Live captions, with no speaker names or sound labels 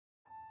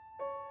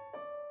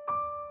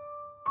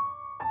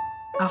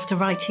After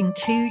writing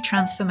 2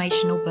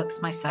 transformational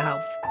books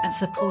myself and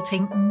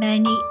supporting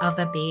many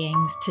other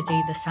beings to do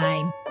the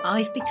same,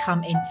 I've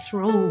become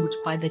enthralled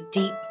by the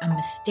deep and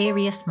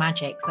mysterious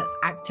magic that's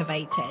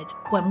activated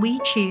when we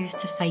choose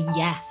to say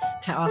yes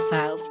to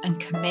ourselves and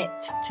commit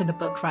to the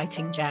book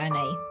writing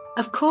journey.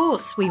 Of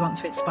course, we want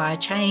to inspire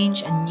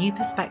change and new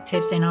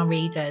perspectives in our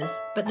readers,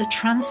 but the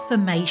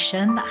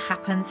transformation that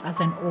happens as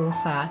an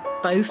author,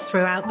 both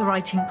throughout the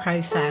writing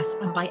process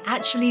and by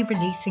actually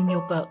releasing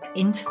your book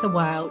into the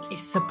world,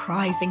 is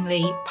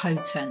surprisingly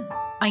potent.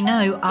 I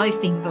know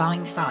I've been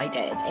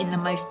blindsided in the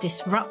most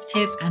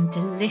disruptive and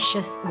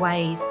delicious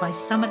ways by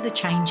some of the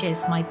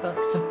changes my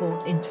books have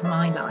brought into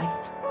my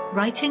life.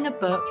 Writing a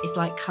book is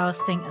like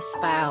casting a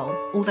spell.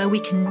 Although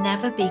we can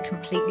never be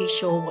completely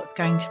sure what's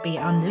going to be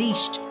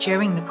unleashed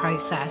during the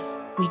process,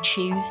 we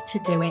choose to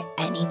do it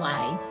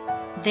anyway.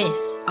 This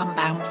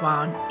Unbound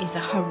One is a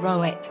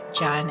heroic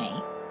journey.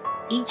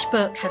 Each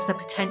book has the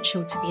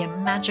potential to be a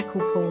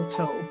magical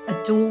portal,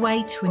 a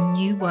doorway to a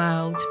new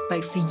world,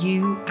 both for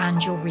you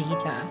and your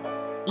reader.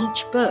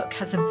 Each book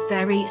has a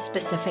very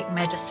specific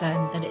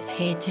medicine that it's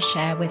here to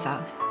share with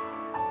us.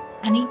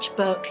 And each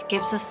book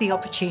gives us the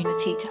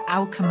opportunity to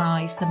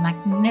alchemize the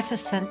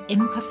magnificent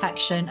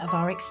imperfection of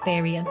our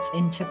experience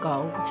into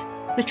gold.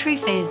 The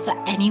truth is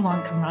that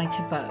anyone can write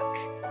a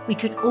book. We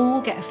could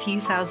all get a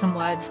few thousand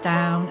words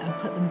down and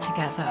put them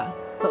together.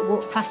 But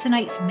what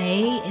fascinates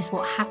me is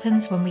what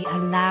happens when we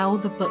allow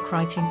the book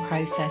writing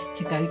process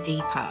to go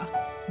deeper.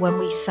 When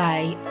we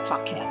say,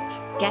 fuck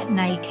it, get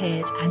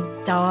naked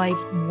and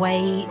dive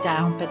way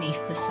down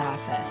beneath the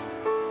surface.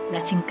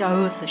 Letting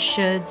go of the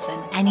shoulds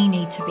and any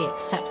need to be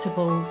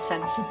acceptable,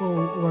 sensible,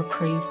 or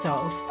approved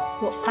of.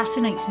 What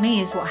fascinates me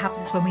is what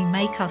happens when we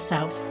make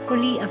ourselves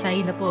fully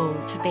available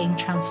to being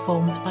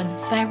transformed by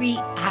the very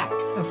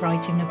act of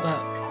writing a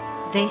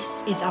book.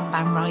 This is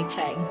Unbound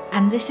Writing,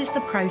 and this is the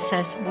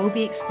process we'll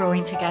be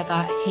exploring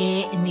together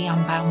here in the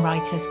Unbound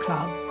Writers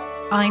Club.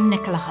 I'm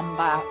Nicola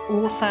Humber,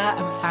 author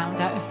and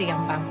founder of the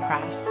Unbound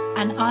Press,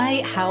 and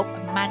I help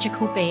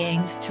magical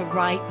beings to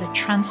write the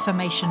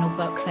transformational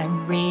book they're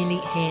really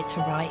here to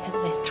write at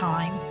this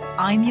time.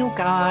 I'm your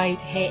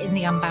guide here in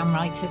the Unbound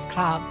Writers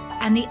Club,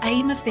 and the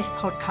aim of this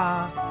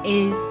podcast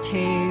is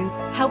to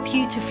help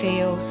you to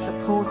feel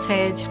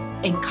supported,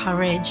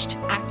 encouraged,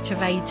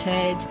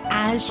 activated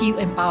as you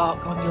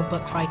embark on your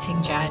book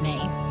writing journey.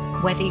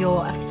 Whether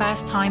you're a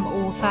first-time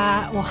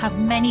author or have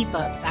many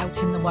books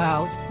out in the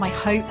world, my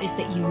hope is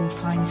that you will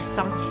find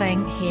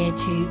something here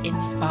to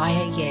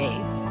inspire you.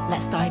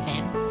 Let's dive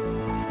in.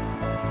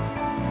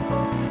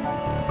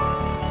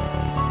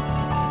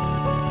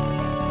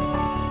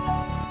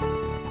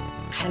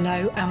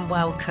 Hello and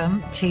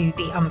welcome to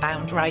the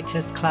Unbound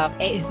Writers Club.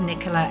 It is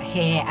Nicola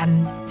here,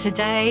 and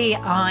today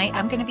I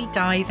am going to be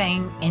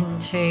diving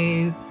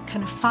into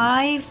kind of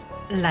 5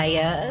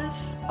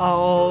 layers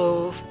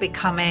of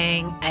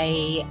becoming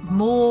a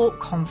more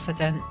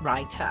confident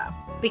writer.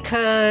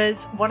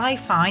 Because what I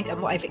find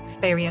and what I've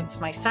experienced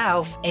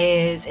myself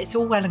is it's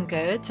all well and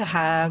good to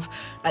have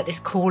like this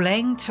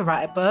calling to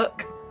write a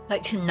book,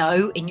 like to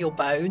know in your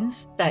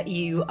bones that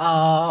you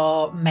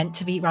are meant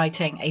to be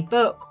writing a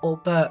book or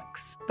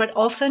books. But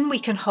often we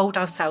can hold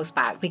ourselves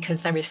back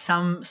because there is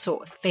some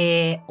sort of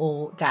fear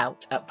or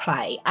doubt at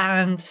play.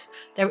 And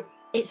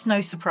it's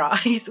no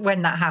surprise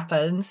when that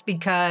happens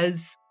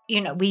because,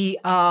 we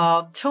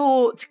are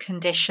taught,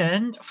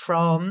 conditioned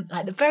from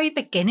like the very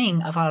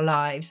beginning of our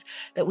lives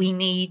that we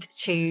need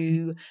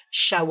to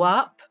show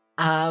up.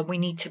 We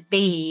need to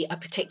be a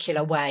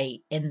particular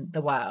way in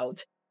the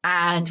world.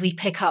 And we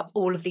pick up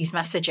all of these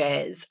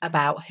messages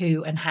about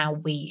who and how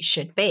we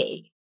should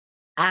be.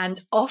 And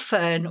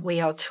often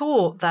we are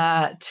taught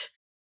that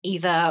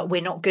either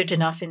we're not good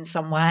enough in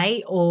some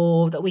way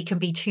or that we can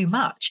be too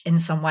much in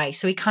some way.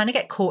 So we kind of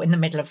get caught in the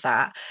middle of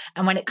that.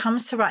 And when it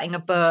comes to writing a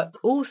book,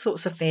 all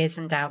sorts of fears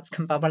and doubts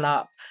can bubble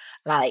up.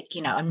 Like,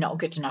 I'm not a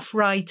good enough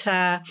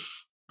writer.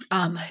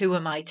 Who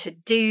am I to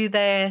do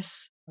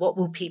this? What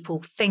will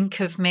people think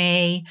of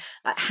me?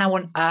 Like, how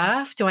on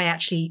earth do I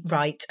actually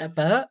write a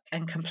book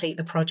and complete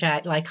the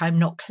project? Like, I'm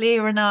not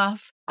clear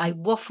enough. I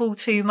waffle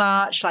too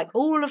much. Like,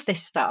 all of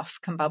this stuff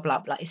can bubble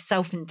up. Like, it's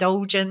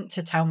self-indulgent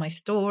to tell my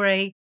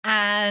story.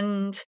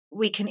 And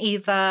we can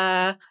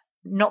either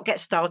not get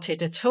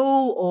started at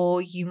all,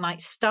 or you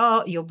might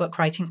start your book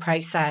writing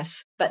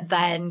process, but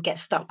then get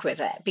stuck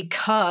with it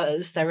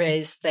because there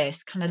is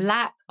this kind of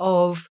lack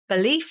of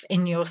belief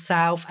in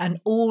yourself and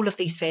all of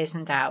these fears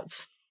and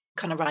doubts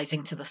kind of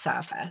rising to the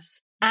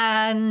surface.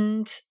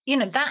 And,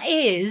 that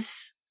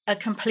is a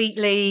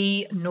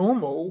completely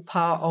normal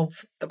part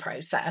of the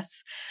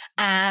process.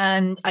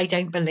 And I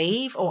don't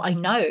believe, or I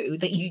know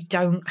that you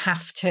don't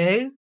have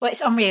to. Well,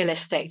 it's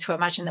unrealistic to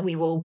imagine that we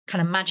will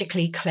kind of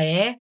magically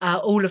clear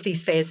all of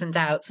these fears and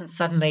doubts and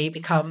suddenly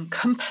become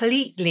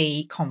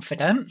completely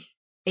confident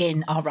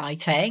in our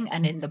writing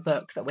and in the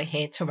book that we're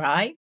here to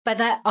write. But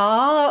there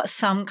are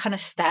some kind of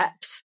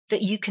steps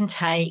that you can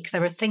take.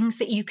 There are things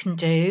that you can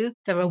do.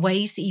 There are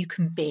ways that you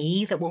can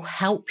be that will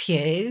help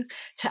you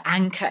to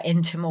anchor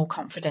into more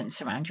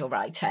confidence around your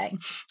writing.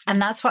 And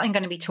that's what I'm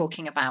going to be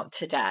talking about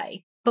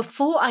today.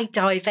 Before I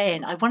dive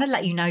in, I want to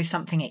let you know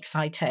something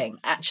exciting.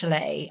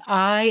 Actually,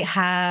 I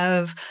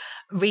have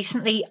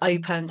recently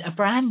opened a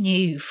brand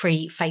new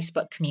free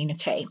Facebook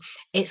community.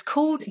 It's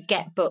called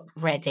Get Book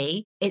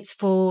Ready. It's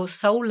for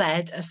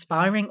soul-led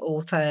aspiring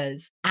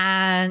authors.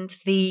 And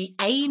the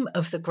aim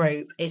of the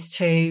group is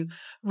to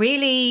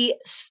really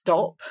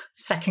stop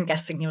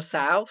second-guessing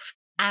yourself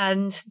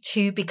and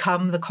to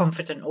become the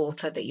confident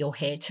author that you're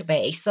here to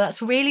be. So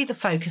that's really the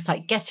focus,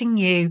 like getting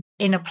you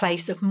in a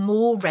place of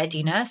more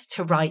readiness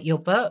to write your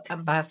book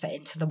and birth it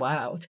into the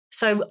world.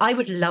 So I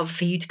would love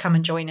for you to come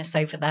and join us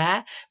over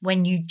there.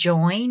 When you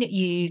join,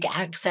 you get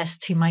access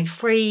to my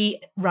free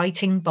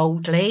Writing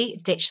Boldly,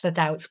 Ditch the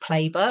Doubts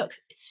playbook.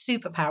 It's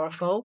super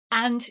powerful.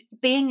 And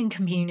being in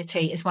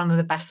community is one of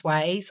the best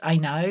ways I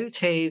know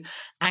to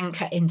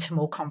anchor into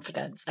more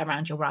confidence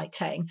around your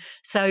writing.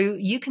 So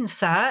you can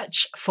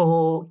search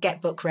for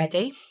Get Book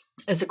Ready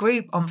as a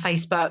group on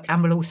Facebook,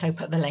 and we'll also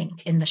put the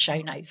link in the show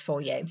notes for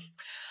you.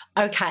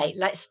 Okay,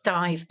 let's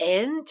dive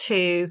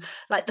into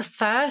like the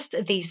first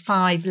of these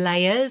 5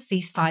 layers,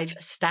 these 5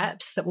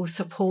 steps that will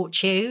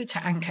support you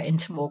to anchor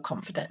into more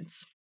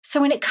confidence.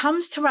 So when it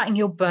comes to writing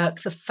your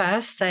book, the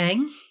first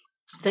thing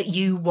that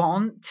you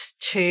want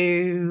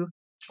to,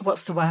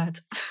 what's the word?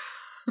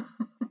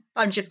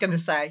 I'm just going to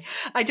say,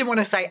 I didn't want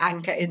to say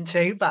anchor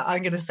into, but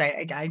I'm going to say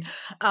it again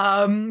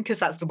because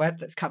that's the word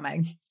that's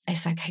coming.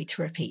 It's okay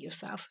to repeat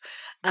yourself.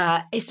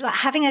 It's like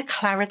having a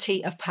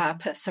clarity of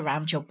purpose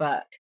around your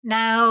book.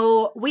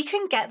 Now, we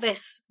can get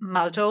this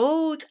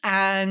muddled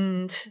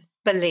and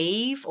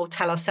believe or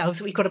tell ourselves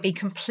that we've got to be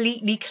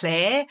completely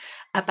clear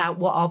about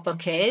what our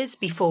book is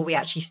before we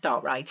actually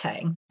start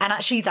writing. And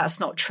actually, that's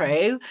not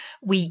true.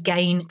 We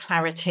gain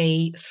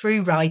clarity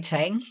through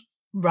writing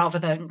rather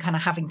than kind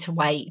of having to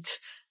wait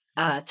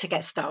to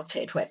get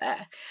started with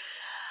it.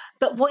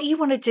 But what you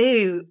want to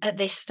do at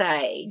this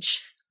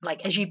stage,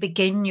 like as you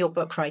begin your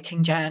book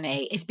writing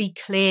journey, is be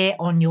clear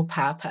on your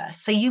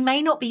purpose. So you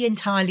may not be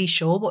entirely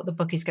sure what the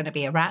book is going to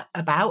be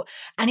about.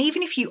 And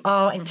even if you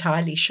are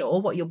entirely sure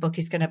what your book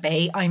is going to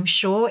be, I'm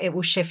sure it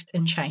will shift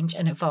and change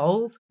and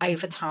evolve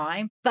over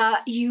time.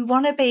 But you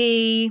want to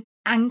be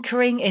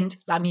anchoring in,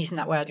 I'm using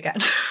that word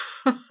again.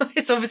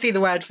 It's obviously the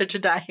word for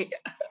today.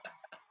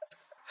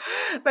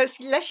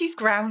 Let's use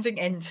grounding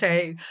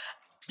into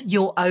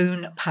your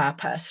own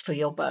purpose for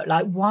your book.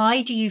 Like,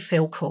 why do you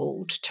feel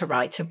called to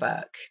write a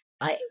book?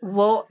 Like,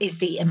 what is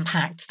the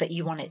impact that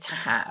you want it to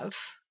have?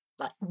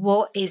 Like,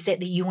 what is it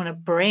that you want to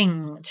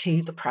bring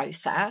to the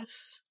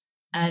process?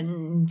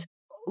 And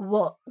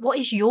what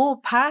is your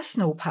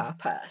personal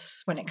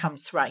purpose when it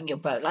comes to writing your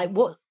book? Like,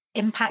 what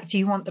impact do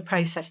you want the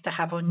process to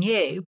have on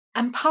you?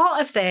 And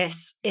part of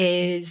this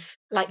is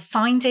like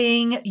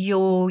finding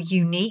your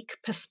unique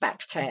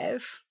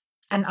perspective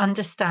and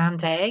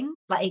understanding,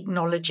 like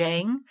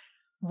acknowledging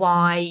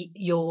why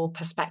your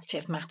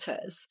perspective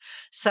matters.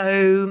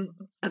 So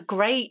a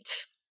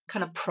great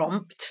kind of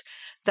prompt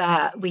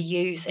that we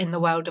use in the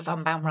world of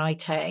unbound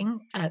writing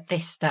at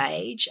this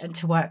stage and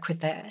to work with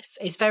this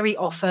is very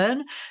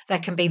often there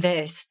can be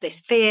this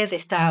fear,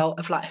 this doubt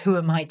of like, who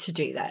am I to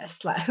do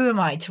this? Like, who am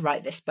I to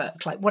write this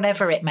book? Like,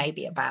 whatever it may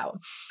be about,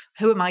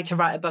 who am I to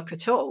write a book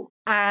at all?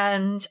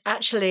 And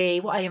actually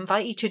what I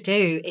invite you to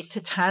do is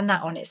to turn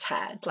that on its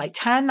head, like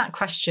turn that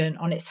question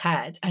on its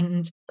head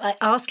and like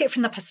ask it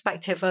from the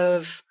perspective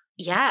of,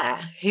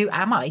 yeah, who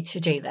am I to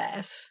do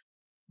this?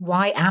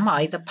 Why am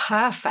I the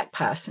perfect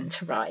person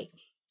to write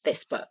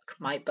this book,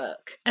 my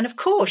book? And of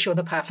course, you're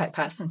the perfect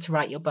person to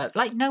write your book.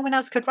 Like no one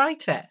else could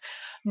write it.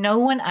 No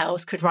one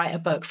else could write a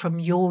book from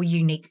your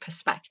unique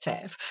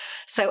perspective.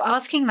 So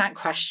asking that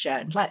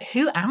question, like,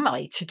 who am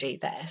I to do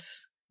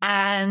this?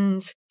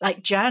 And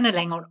like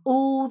journaling on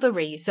all the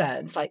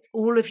reasons, like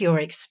all of your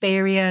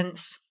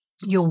experience,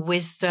 your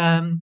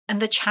wisdom,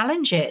 and the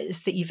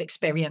challenges that you've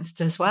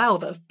experienced as well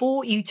that have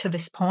brought you to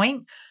this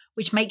point,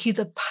 which make you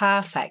the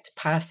perfect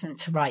person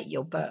to write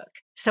your book.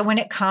 So when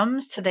it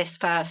comes to this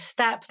first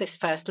step, this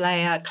first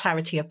layer,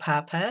 clarity of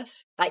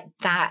purpose, like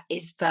that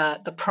is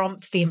the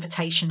prompt, the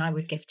invitation I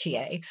would give to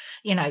you.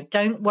 You know,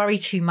 don't worry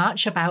too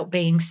much about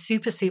being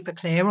super, super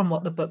clear on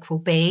what the book will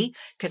be,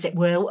 because it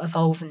will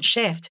evolve and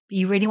shift. But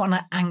you really want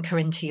to anchor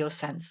into your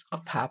sense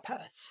of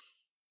purpose.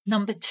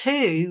 Number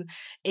 2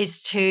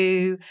 is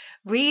to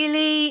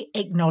really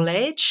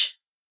acknowledge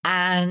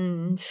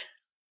and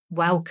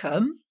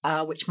welcome,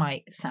 which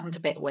might sound a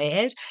bit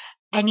weird,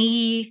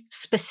 any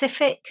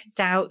specific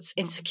doubts,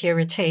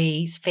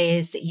 insecurities,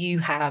 fears that you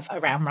have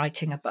around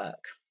writing a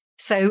book.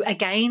 So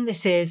again,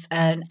 this is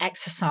an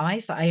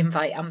exercise that I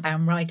invite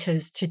unbound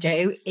writers to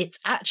do. It's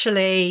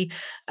actually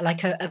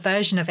like a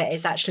version of it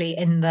is actually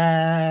in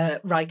the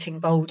Writing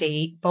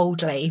Boldly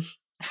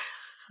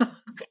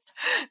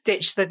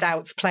Ditch the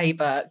Doubts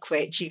playbook,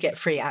 which you get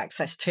free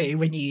access to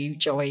when you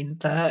join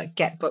the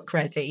Get Book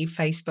Ready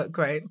Facebook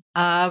group.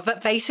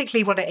 But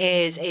basically what it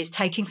is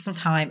taking some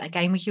time,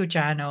 again with your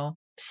journal,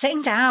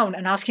 sitting down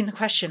and asking the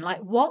question, like,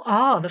 what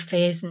are the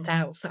fears and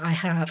doubts that I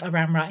have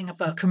around writing a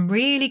book, and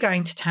really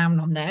going to town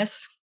on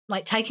this,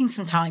 like taking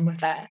some time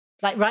with it,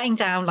 like writing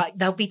down, like,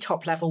 there'll be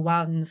top level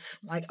ones,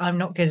 like, I'm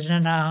not good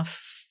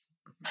enough.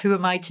 Who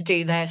am I to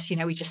do this?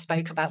 We just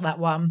spoke about that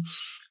one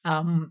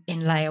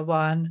in layer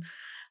one.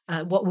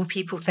 What will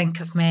people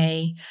think of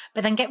me?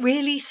 But then get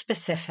really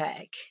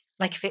specific.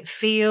 Like if it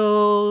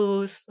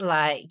feels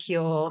like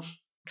you're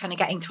kind of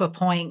getting to a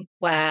point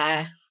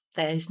where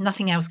there's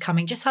nothing else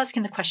coming, just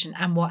asking the question,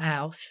 and what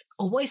else?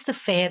 Or what is the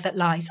fear that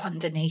lies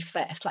underneath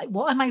this? Like,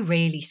 what am I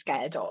really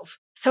scared of?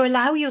 So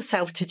allow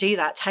yourself to do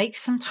that. Take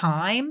some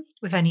time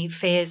with any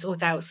fears or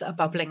doubts that are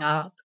bubbling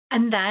up.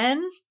 And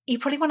then you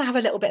probably want to have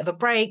a little bit of a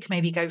break,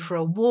 maybe go for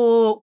a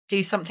walk,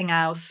 do something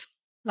else,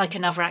 like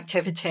another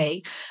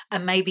activity.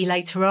 And maybe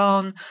later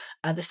on,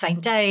 the same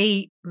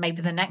day,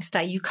 maybe the next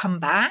day, you come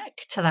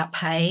back to that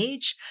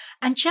page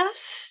and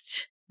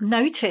just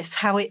notice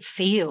how it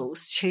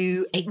feels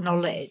to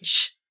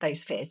acknowledge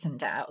those fears and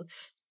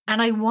doubts.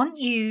 And I want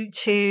you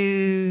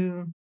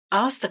to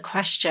ask the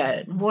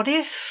question, what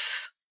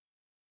if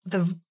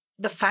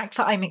the fact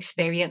that I'm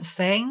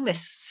experiencing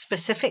this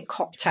specific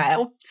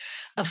cocktail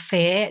of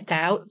fear,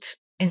 doubt,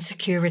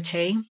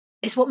 insecurity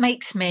is what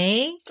makes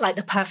me like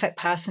the perfect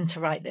person to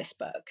write this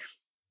book?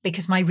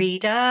 Because my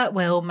reader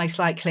will most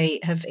likely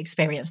have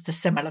experienced a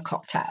similar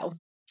cocktail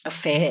of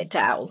fear,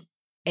 doubt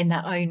in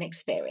their own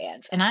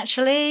experience. And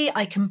actually,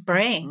 I can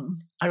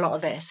bring a lot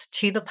of this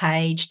to the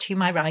page, to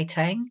my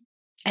writing.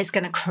 It's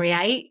going to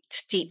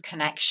create deep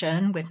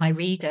connection with my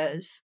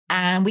readers,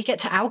 and we get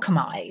to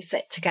alchemize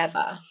it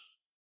together.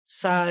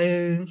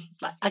 So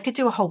I could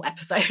do a whole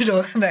episode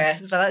on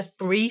this, but that's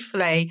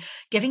briefly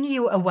giving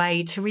you a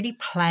way to really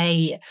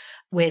play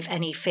with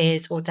any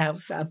fears or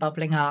doubts that are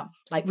bubbling up,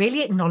 like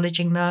really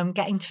acknowledging them,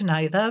 getting to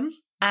know them,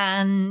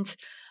 and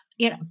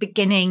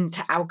beginning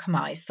to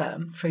alchemize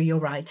them through your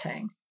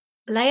writing.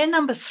 Layer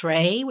number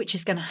 3, which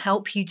is going to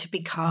help you to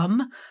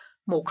become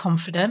more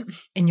confident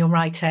in your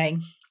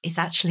writing, is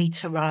actually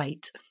to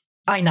write.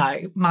 I know,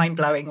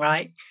 mind-blowing,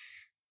 right?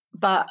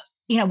 But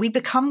we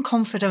become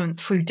confident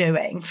through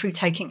doing, through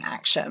taking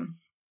action.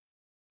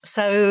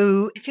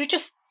 So if you're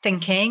just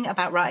thinking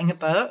about writing a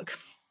book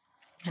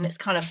and it's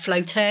kind of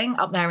floating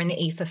up there in the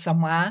ether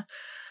somewhere,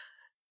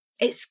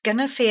 it's going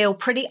to feel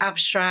pretty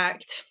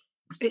abstract.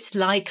 It's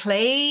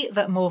likely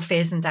that more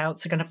fears and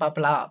doubts are going to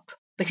bubble up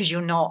because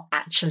you're not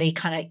actually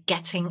kind of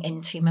getting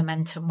into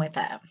momentum with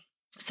it.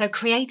 So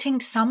creating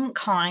some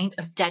kind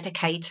of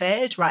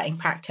dedicated writing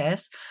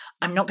practice,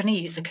 I'm not going to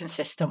use the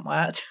consistent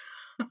word.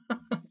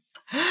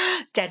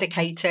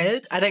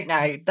 Dedicated, I don't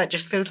know, that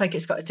just feels like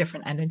it's got a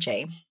different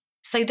energy.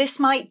 So this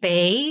may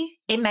be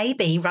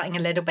writing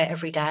a little bit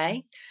every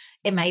day.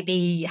 It may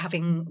be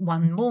having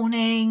one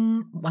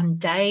morning, one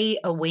day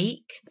a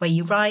week where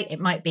you write. It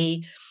might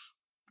be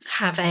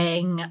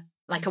having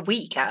like a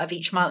week out of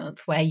each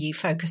month where you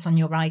focus on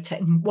your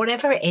writing,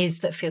 whatever it is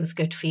that feels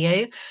good for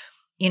you.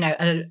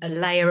 A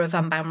layer of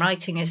Unbound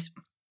Writing is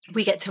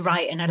we get to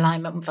write in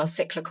alignment with our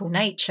cyclical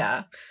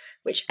nature,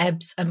 which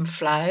ebbs and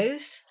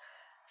flows.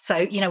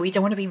 So, we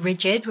don't want to be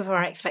rigid with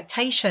our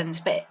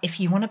expectations, but if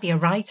you want to be a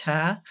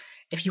writer,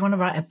 if you want to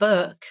write a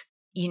book,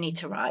 you need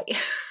to write.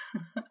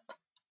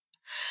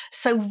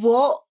 So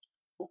what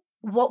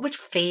would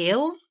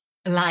feel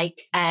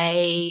like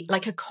a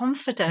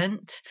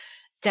confident,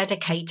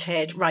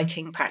 dedicated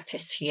writing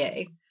practice to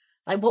you?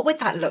 Like, what would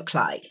that look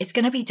like? It's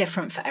going to be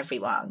different for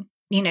everyone.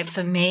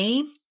 For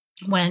me,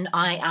 when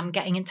I am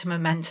getting into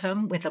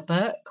momentum with a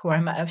book, or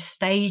I'm at a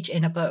stage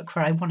in a book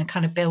where I want to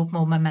kind of build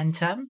more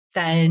momentum,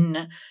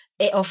 then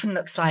it often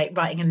looks like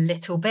writing a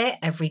little bit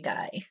every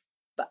day.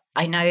 But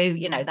I know,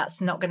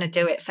 that's not going to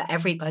do it for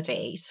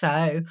everybody.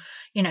 So,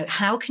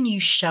 how can you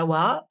show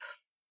up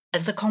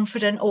as the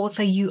confident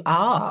author you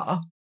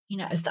are?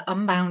 As the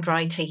unbound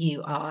writer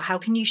you are, how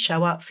can you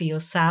show up for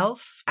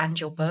yourself and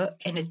your book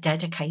in a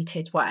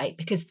dedicated way?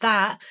 Because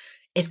that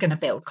is going to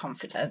build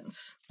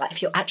confidence. Like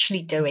if you're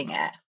actually doing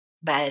it,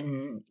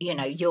 then,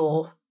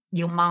 your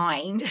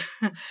mind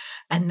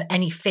and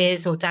any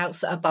fears or doubts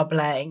that are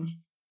bubbling,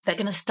 they're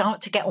going to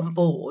start to get on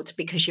board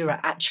because you're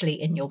actually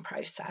in your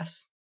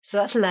process. So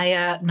that's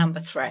layer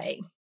number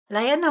 3.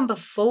 Layer number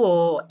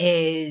 4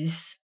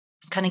 is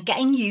kind of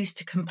getting used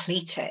to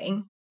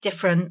completing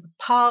different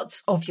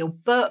parts of your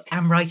book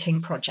and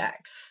writing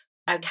projects.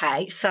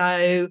 Okay,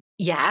 so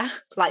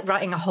like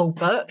writing a whole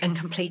book and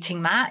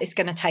completing that is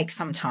going to take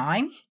some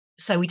time.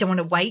 So we don't want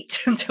to wait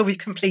until we've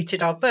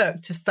completed our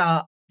book to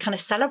start kind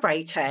of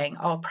celebrating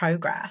our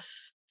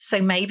progress.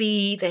 So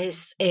maybe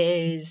this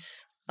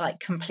is like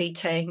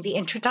completing the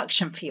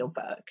introduction for your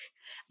book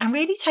and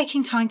really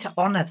taking time to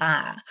honor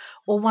that,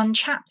 or one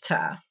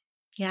chapter.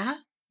 Yeah.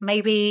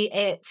 Maybe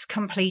it's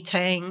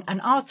completing an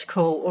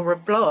article or a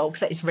blog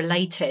that is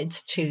related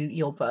to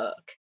your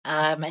book.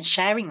 And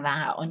sharing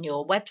that on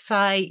your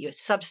website, your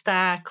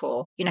Substack,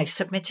 or,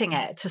 submitting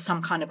it to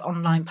some kind of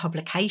online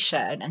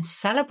publication and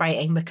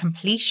celebrating the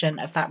completion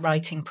of that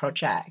writing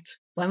project.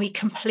 When we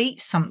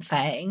complete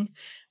something,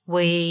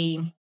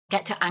 we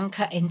get to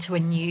anchor into a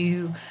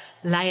new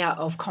layer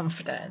of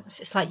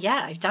confidence. It's like,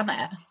 yeah, I've done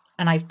it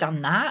and I've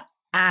done that.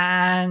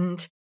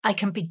 And I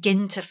can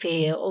begin to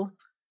feel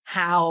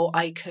how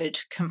I could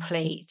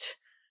complete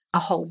a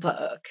whole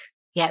book.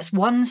 Yeah, it's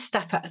one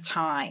step at a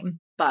time.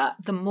 But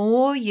the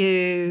more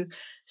you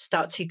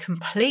start to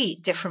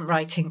complete different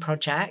writing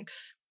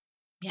projects,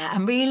 yeah,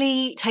 and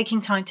really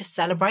taking time to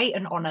celebrate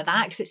and honor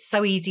that, because it's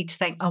so easy to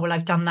think, oh, well,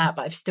 I've done that,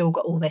 but I've still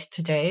got all this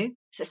to do.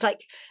 So it's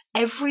like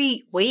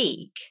every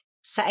week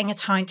setting a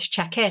time to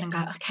check in and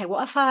go, okay,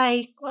 what have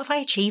I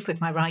achieved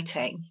with my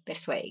writing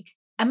this week?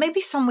 And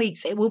maybe some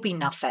weeks it will be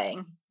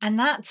nothing. And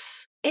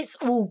it's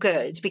all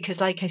good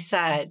because, like I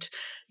said,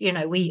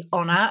 we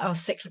honor our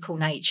cyclical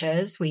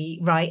natures. We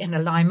write in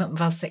alignment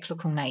with our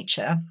cyclical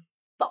nature.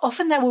 But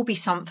often there will be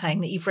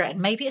something that you've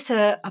written. Maybe it's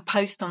a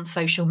post on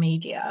social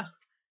media.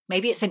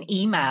 Maybe it's an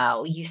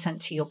email you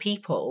sent to your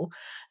people,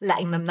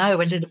 letting them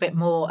know a little bit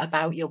more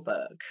about your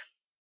book.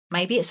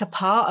 Maybe it's a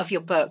part of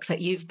your book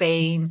that you've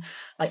been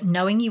like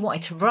knowing you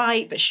wanted to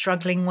write, but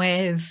struggling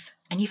with,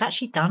 and you've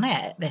actually done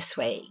it this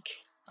week.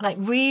 Like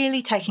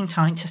really taking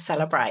time to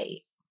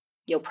celebrate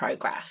your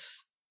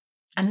progress.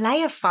 And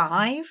layer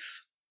 5,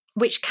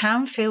 which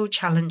can feel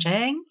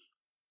challenging,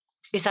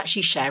 is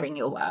actually sharing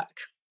your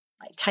work.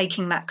 Like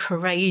taking that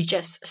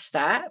courageous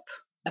step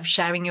of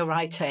sharing your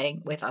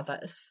writing with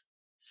others.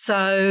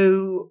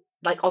 So,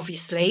 like,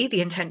 obviously,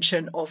 the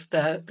intention of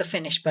the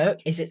finished book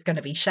is it's going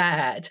to be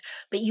shared,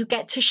 but you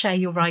get to share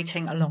your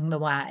writing along the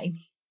way.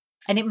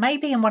 And it may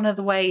be in one of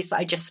the ways that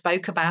I just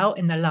spoke about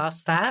in the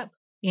last step,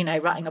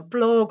 writing a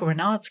blog or an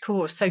article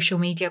or a social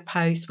media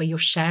post where you're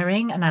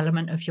sharing an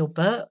element of your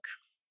book,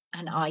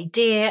 an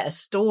idea, a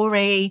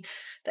story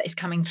that is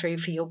coming through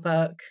for your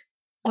book.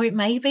 Or it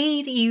may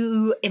be that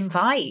you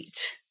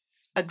invite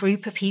a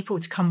group of people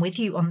to come with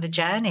you on the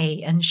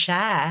journey and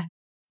share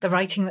the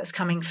writing that's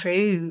coming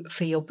through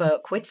for your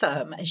book with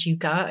them as you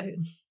go.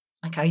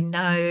 Like I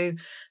know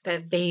there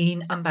have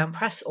been Unbound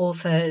Press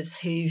authors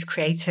who've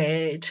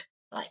created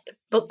like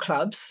book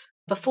clubs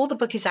before the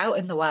book is out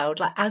in the world,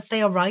 like as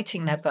they are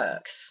writing their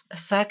books, a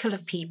circle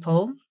of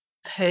people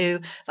who,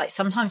 like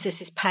sometimes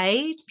this is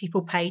paid,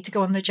 people pay to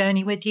go on the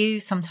journey with you,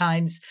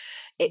 sometimes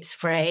it's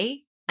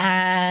free.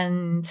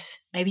 And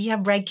maybe you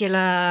have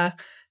regular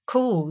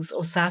calls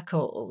or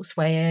circles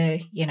where,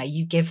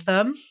 you give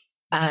them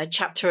a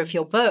chapter of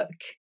your book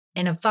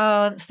in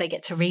advance, they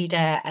get to read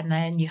it, and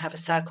then you have a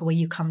circle where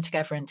you come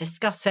together and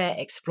discuss it,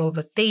 explore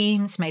the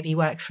themes, maybe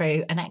work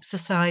through an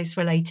exercise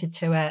related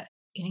to it.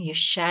 You're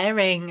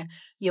sharing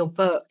your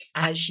book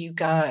as you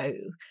go.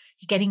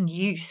 You're getting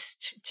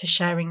used to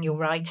sharing your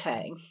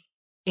writing.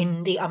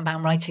 In the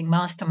Unbound Writing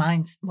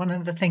Masterminds, one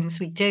of the things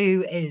we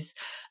do is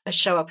a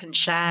show up and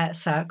share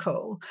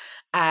circle.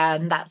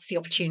 And that's the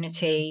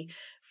opportunity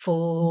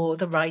for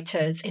the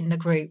writers in the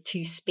group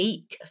to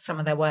speak some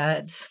of their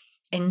words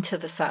into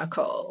the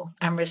circle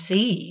and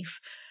receive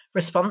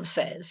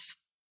responses.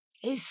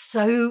 It's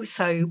so,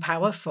 so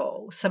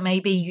powerful. So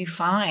maybe you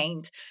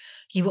find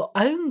your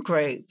own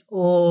group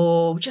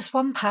or just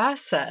one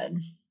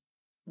person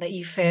that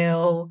you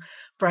feel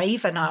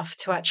brave enough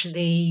to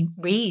actually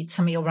read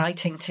some of your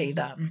writing to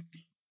them.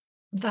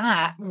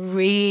 That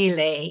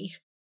really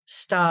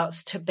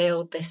starts to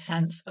build this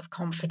sense of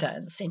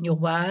confidence in your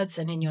words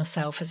and in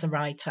yourself as a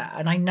writer.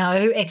 And I know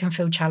it can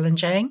feel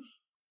challenging.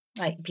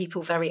 Like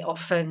people very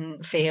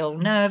often feel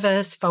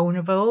nervous,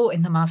 vulnerable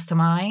in the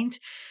mastermind,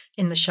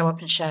 in the show up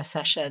and share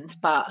sessions,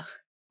 but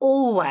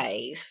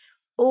always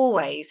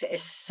it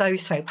is so,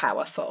 so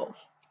powerful.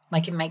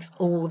 Like it makes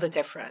all the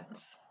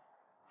difference.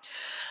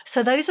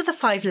 So those are the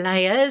 5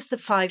 layers, the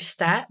 5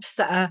 steps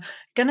that are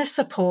going to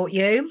support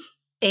you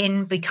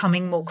in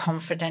becoming more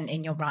confident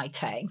in your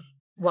writing.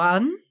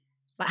 1,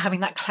 like having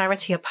that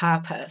clarity of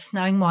purpose,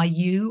 knowing why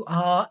you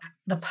are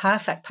the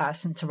perfect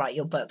person to write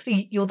your book.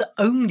 You're the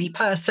only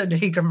person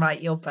who can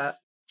write your book.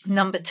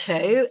 Number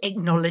 2,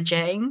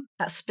 acknowledging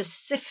that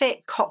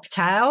specific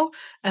cocktail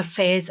of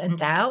fears and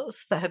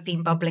doubts that have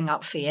been bubbling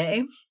up for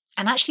you.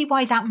 And actually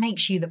why that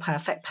makes you the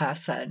perfect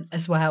person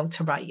as well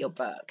to write your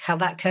book, how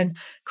that can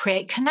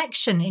create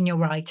connection in your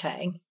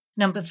writing.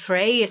 Number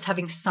 3 is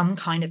having some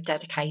kind of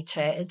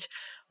dedicated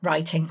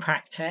writing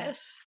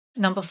practice.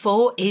 Number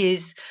 4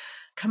 is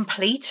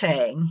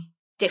completing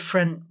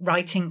different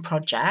writing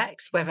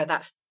projects, whether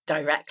that's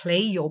directly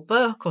your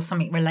book or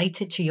something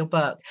related to your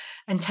book,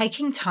 and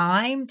taking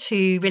time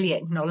to really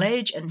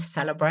acknowledge and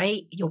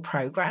celebrate your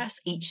progress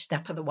each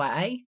step of the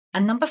way.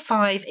 And number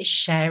 5 is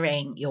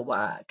sharing your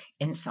work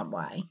in some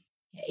way,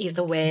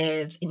 either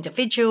with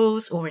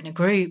individuals or in a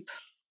group,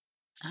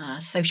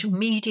 social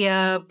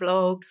media,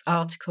 blogs,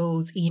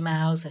 articles,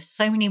 emails. There's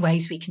so many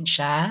ways we can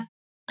share.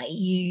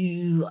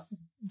 You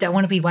don't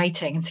want to be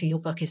waiting until your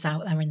book is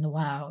out there in the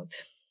world,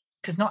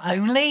 because not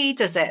only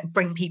does it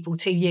bring people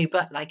to you,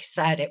 but like I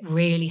said, it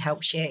really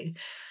helps you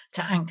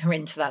to anchor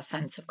into that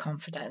sense of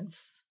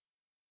confidence.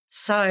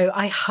 So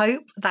I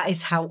hope that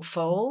is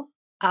helpful.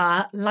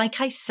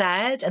 Like I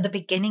said at the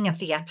beginning of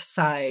the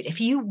episode, if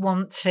you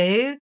want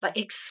to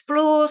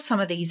explore some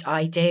of these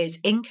ideas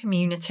in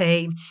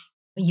community,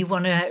 you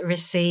want to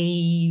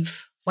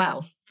receive,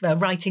 the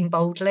Writing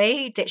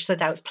Boldly, Ditch the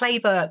Doubts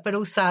playbook, but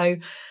also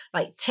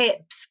like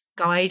tips,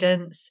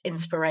 guidance,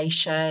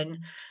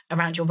 inspiration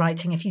around your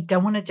writing. If you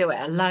don't want to do it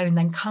alone,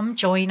 then come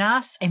join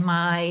us in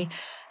my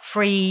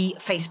free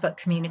Facebook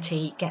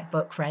community, Get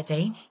Book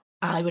Ready.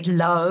 I would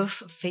love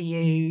for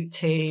you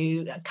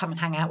to come and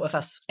hang out with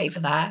us over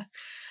there.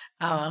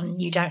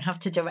 You don't have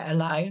to do it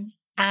alone.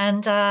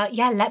 And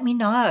let me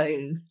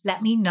know.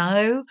 Let me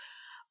know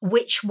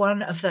which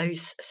one of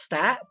those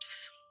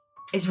steps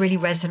is really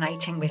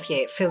resonating with you.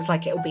 It feels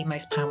like it will be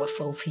most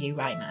powerful for you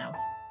right now.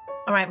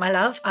 All right, my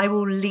love, I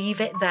will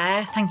leave it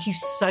there. Thank you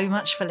so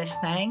much for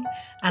listening.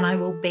 And I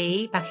will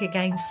be back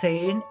again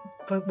soon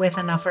with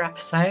another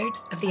episode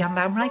of the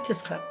Unbound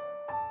Writers Club.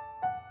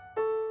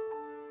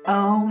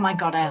 Oh my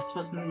goddess,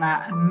 wasn't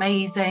that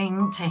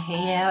amazing to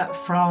hear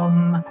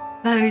from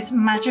those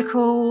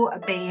magical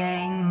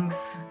beings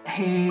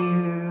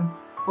who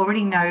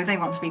already know they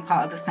want to be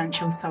part of the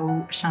Sensual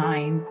Soul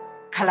Shine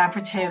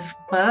collaborative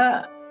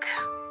book,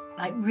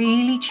 like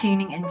really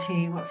tuning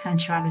into what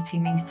sensuality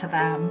means to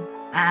them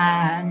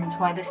and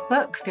why this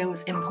book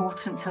feels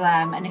important to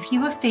them. And if you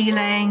were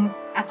feeling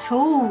at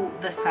all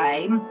the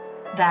same,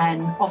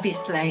 then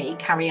obviously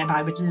Carrie and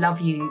I would love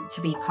you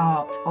to be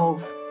part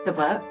of the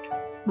book.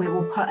 We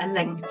will put a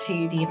link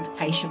to the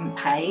invitation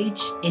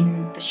page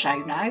in the show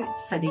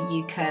notes so that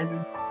you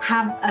can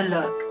have a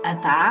look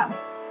at that.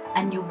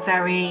 And you're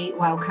very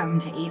welcome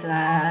to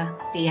either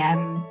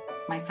DM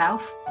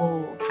myself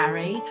or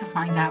Carrie to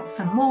find out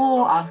some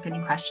more, ask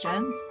any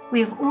questions.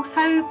 We have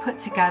also put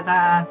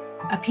together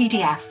a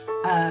PDF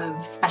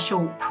of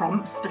special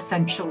prompts for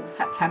Sensual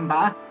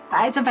September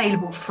that is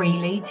available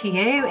freely to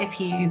you if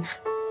you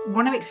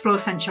want to explore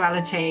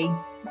sensuality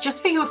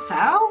just for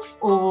yourself,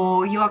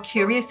 or you are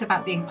curious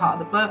about being part of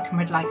the book and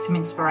would like some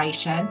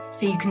inspiration.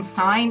 So you can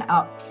sign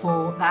up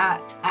for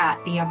that at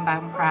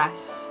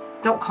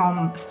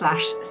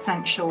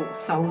theunboundpress.com/sensual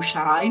soul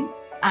shine.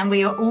 And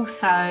we are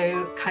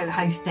also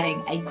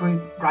co-hosting a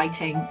group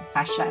writing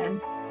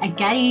session.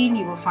 Again,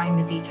 you will find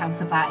the details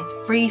of that. It's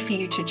free for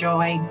you to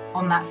join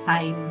on that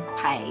same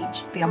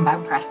page,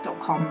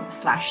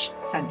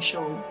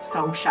 theunboundpress.com/sensual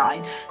soul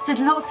shine. So there's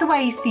lots of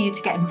ways for you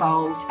to get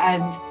involved.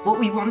 And what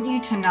we want you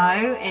to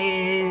know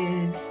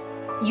is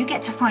you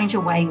get to find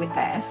your way with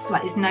this.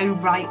 Like, there's no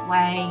right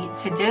way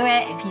to do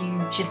it. If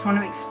you just want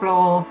to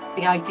explore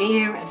the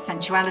idea of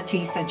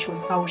sensuality, sensual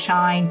soul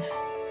shine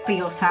for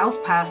yourself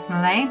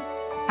personally,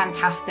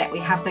 fantastic. We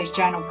have those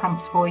journal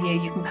prompts for you.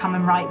 You can come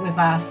and write with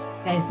us.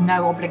 There's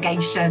no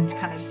obligation to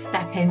kind of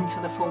step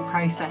into the full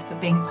process of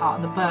being part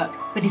of the book.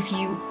 But if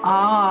you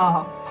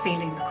are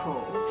feeling the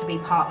call to be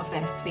part of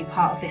this, to be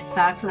part of this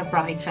circle of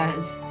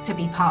writers, to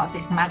be part of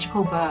this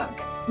magical book,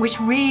 which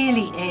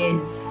really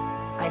is,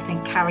 I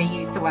think Carrie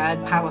used the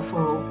word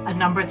powerful a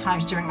number of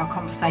times during our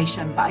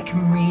conversation, but I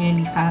can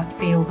really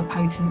feel the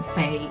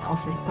potency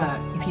of this book.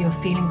 If you're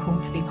feeling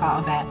called to be part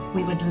of it,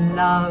 we would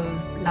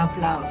love, love,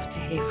 love to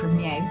hear from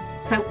you.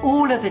 So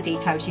all of the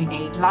details you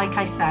need, like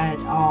I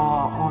said,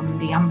 are on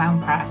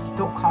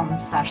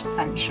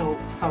theunboundpress.com/sensual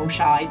soul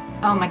shine.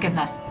 Oh my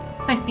goodness.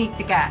 I need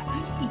to get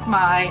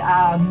my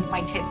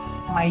tips,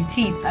 my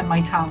teeth and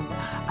my tongue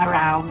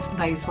around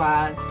those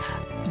words.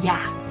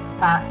 Yeah.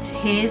 But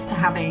here's to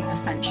having a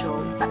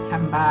sensual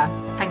September.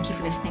 Thank you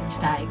for listening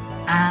today.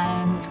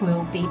 And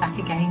we'll be back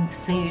again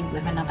soon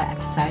with another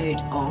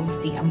episode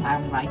of the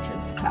Unbound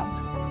Writers Club.